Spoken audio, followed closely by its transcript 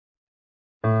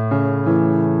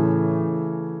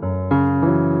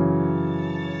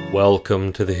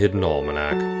Welcome to the Hidden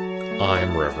Almanac.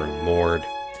 I'm Reverend Mord.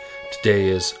 Today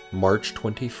is March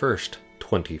 21st,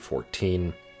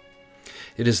 2014.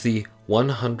 It is the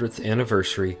 100th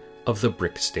anniversary of the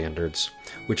Brick Standards,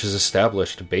 which has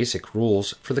established basic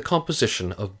rules for the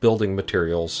composition of building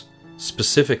materials,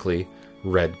 specifically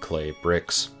red clay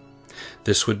bricks.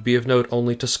 This would be of note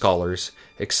only to scholars,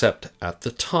 except at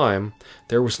the time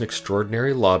there was an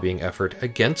extraordinary lobbying effort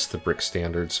against the Brick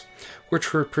Standards,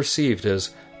 which were perceived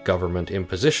as government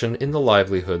imposition in the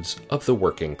livelihoods of the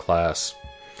working class.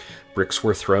 Bricks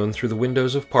were thrown through the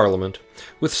windows of Parliament,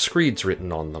 with screeds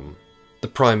written on them. The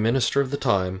Prime Minister of the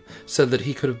time said that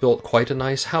he could have built quite a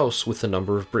nice house with the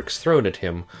number of bricks thrown at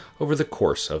him over the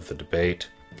course of the debate.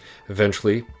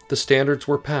 Eventually, the standards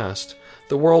were passed,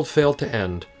 the world failed to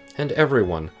end, and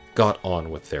everyone got on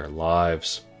with their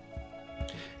lives.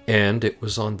 And it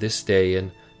was on this day in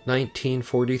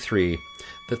 1943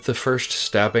 that the first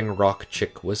stabbing rock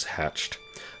chick was hatched,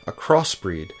 a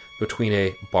crossbreed between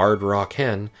a barred rock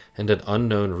hen and an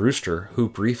unknown rooster who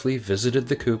briefly visited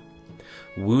the coop,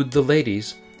 wooed the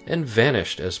ladies, and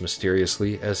vanished as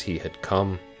mysteriously as he had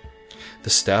come. The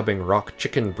stabbing rock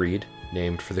chicken breed,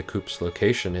 named for the coop's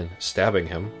location in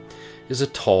Stabbingham, is a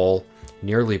tall,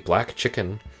 nearly black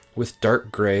chicken with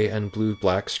dark gray and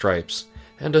blue-black stripes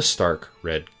and a stark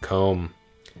red comb.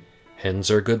 Hens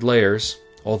are good layers,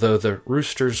 although the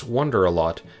roosters wonder a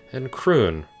lot and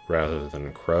croon rather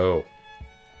than crow.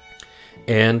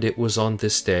 And it was on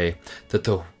this day that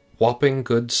the Whopping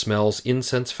Good Smells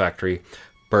incense factory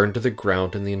burned to the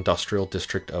ground in the industrial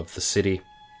district of the city.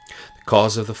 The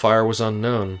cause of the fire was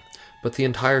unknown, but the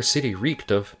entire city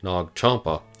reeked of Nag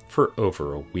Champa for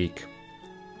over a week.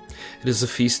 It is the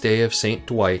feast day of St.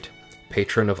 Dwight,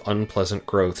 patron of unpleasant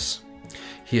growths.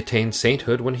 He attained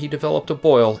sainthood when he developed a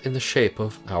boil in the shape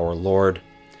of our Lord.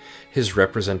 His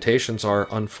representations are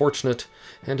unfortunate,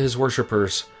 and his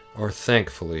worshippers are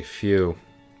thankfully few.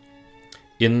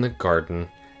 In the garden,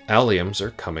 alliums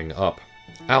are coming up.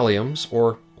 Alliums,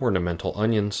 or ornamental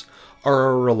onions, are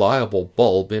a reliable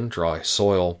bulb in dry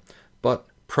soil, but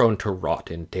prone to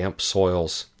rot in damp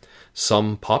soils.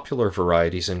 Some popular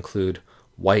varieties include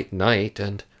White Knight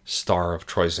and Star of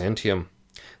Troysantium.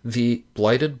 The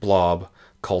Blighted Blob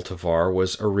cultivar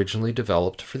was originally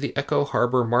developed for the Echo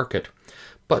Harbor market,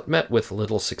 but met with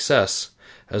little success,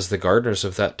 as the gardeners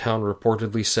of that town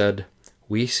reportedly said,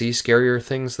 "We see scarier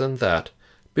things than that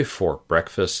before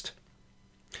breakfast."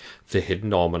 The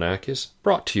Hidden Almanac is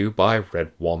brought to you by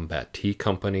Red Wombat Tea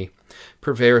Company,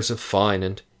 purveyors of fine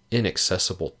and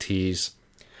inaccessible teas.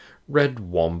 Red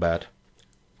Wombat,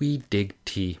 we dig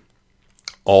tea.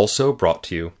 Also brought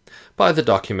to you by the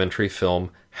documentary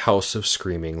film House of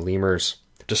Screaming Lemurs,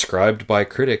 described by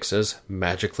critics as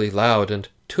magically loud and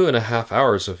 2.5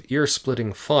 hours of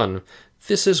ear-splitting fun.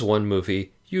 This is one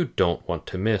movie you don't want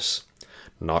to miss.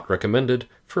 Not recommended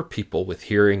for people with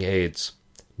hearing aids.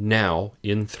 Now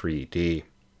in 3D.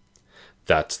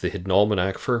 That's the Hidden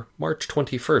Almanac for March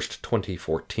 21st,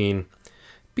 2014.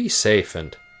 Be safe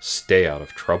and stay out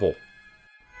of trouble.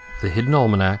 The Hidden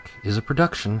Almanac is a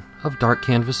production of Dark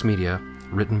Canvas Media,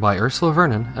 written by Ursula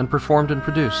Vernon and performed and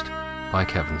produced by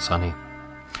Kevin Sonney.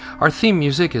 Our theme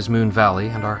music is Moon Valley,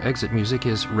 and our exit music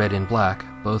is Red in Black,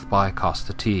 both by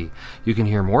Costa T. You can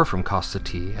hear more from Costa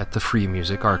T at the Free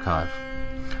Music Archive.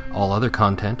 All other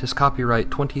content is copyright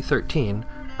 2013,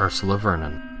 Ursula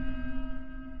Vernon.